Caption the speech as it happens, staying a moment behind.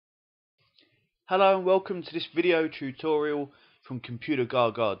Hello and welcome to this video tutorial from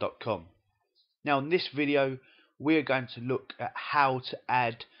Computergaga.com. Now in this video we're going to look at how to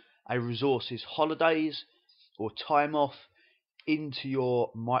add a resources holidays or time off into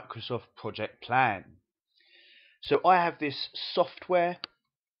your Microsoft project plan. So I have this software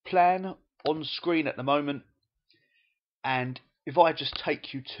plan on screen at the moment, and if I just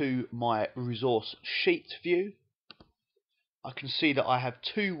take you to my resource sheet view, I can see that I have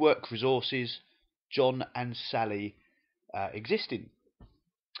two work resources, John and Sally, existing.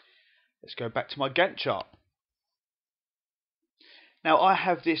 Let's go back to my Gantt chart. Now I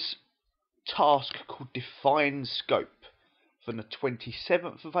have this task called Define Scope from the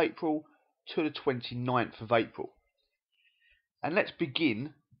 27th of April to the 29th of April. And let's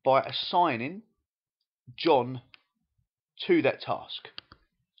begin by assigning John to that task.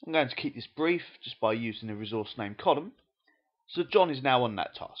 I'm going to keep this brief just by using the resource name column. So John is now on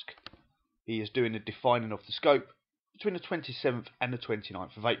that task. He is doing the defining of the scope between the 27th and the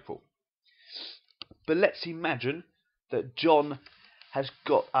 29th of April. But let's imagine that John has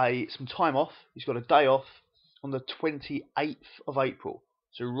got some time off. He's got a day off on the 28th of April.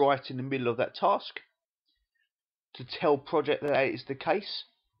 So right in the middle of that task. To tell project that is the case,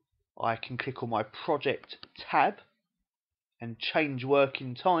 I can click on my project tab and change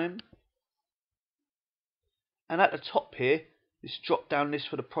working time. And at the top here, this drop down list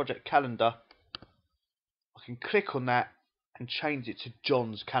for the project calendar, I can click on that and change it to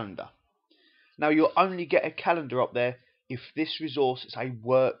John's calendar. Now you'll only get a calendar up there if this resource is a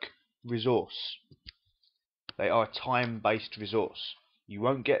work resource. They are a time-based resource. You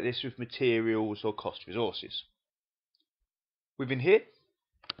won't get this with materials or cost resources. Within here,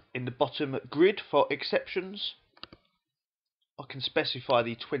 in the bottom grid for exceptions, I can specify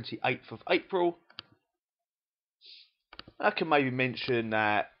the 28th of April. I can maybe mention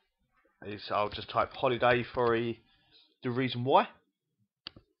that I'll just type holiday for the reason why.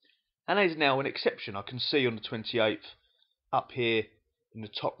 And there's now an exception. I can see on the 28th up here in the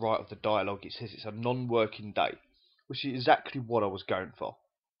top right of the dialog it says it's a non-working day, which is exactly what I was going for.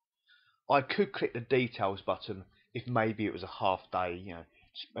 I could click the details button if maybe it was a half day,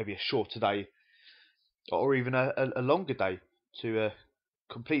 maybe a shorter day, or even a longer day to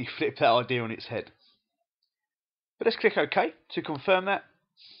completely flip that idea on its head. But let's click OK to confirm that,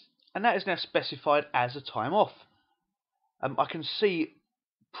 and that is now specified as a time off. I can see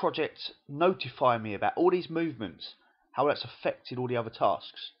projects notify me about all these movements, how that's affected all the other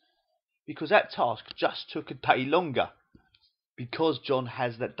tasks, because that task just took a day longer because John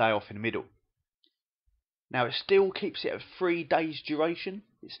has that day off in the middle. Now it still keeps it at 3 days duration.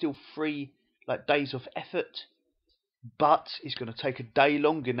 It's still 3 days of effort, but it's going to take a day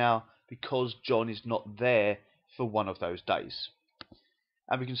longer now because John is not there for one of those days.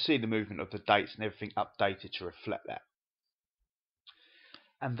 And we can see the movement of the dates and everything updated to reflect that.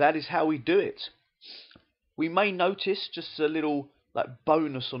 And that is how we do it. We may notice, just a little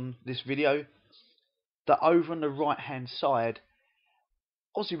bonus on this video, that over on the right hand side,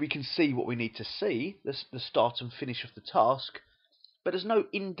 obviously we can see what we need to see, the start and finish of the task, but there's no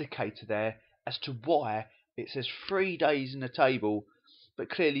indicator there as to why it says 3 days in the table, but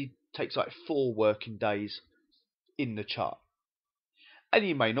clearly takes 4 working days in the chart. And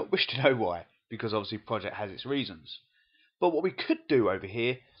you may not wish to know why, because obviously project has its reasons. But what we could do over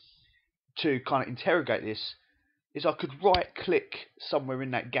here to kind of interrogate this is I could right click somewhere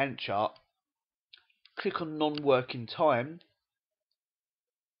in that Gantt chart, click on non-working time,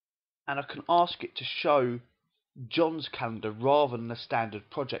 and I can ask it to show John's calendar rather than the standard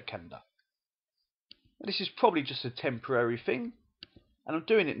project calendar. This is probably just a temporary thing, and I'm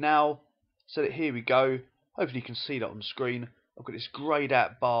doing it now so that here we go. Hopefully you can see that on the screen. I've got this greyed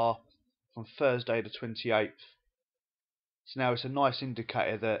out bar from Thursday the 28th. So now it's a nice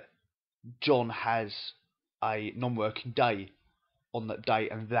indicator that John has a non-working day on that day,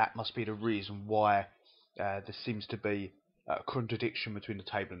 and that must be the reason why there seems to be a contradiction between the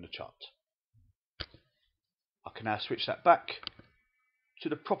table and the chart. I can now switch that back to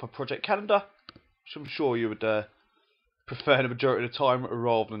the proper project calendar, which I'm sure you would prefer the majority of the time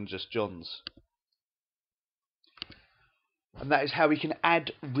rather than just John's. And that is how we can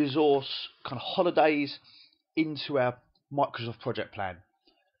add resource kind of holidays into our Microsoft project plan.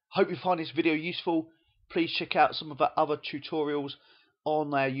 Hope you find this video useful. Please check out some of our other tutorials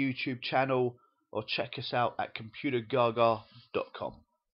on our YouTube channel, or check us out at Computergaga.com.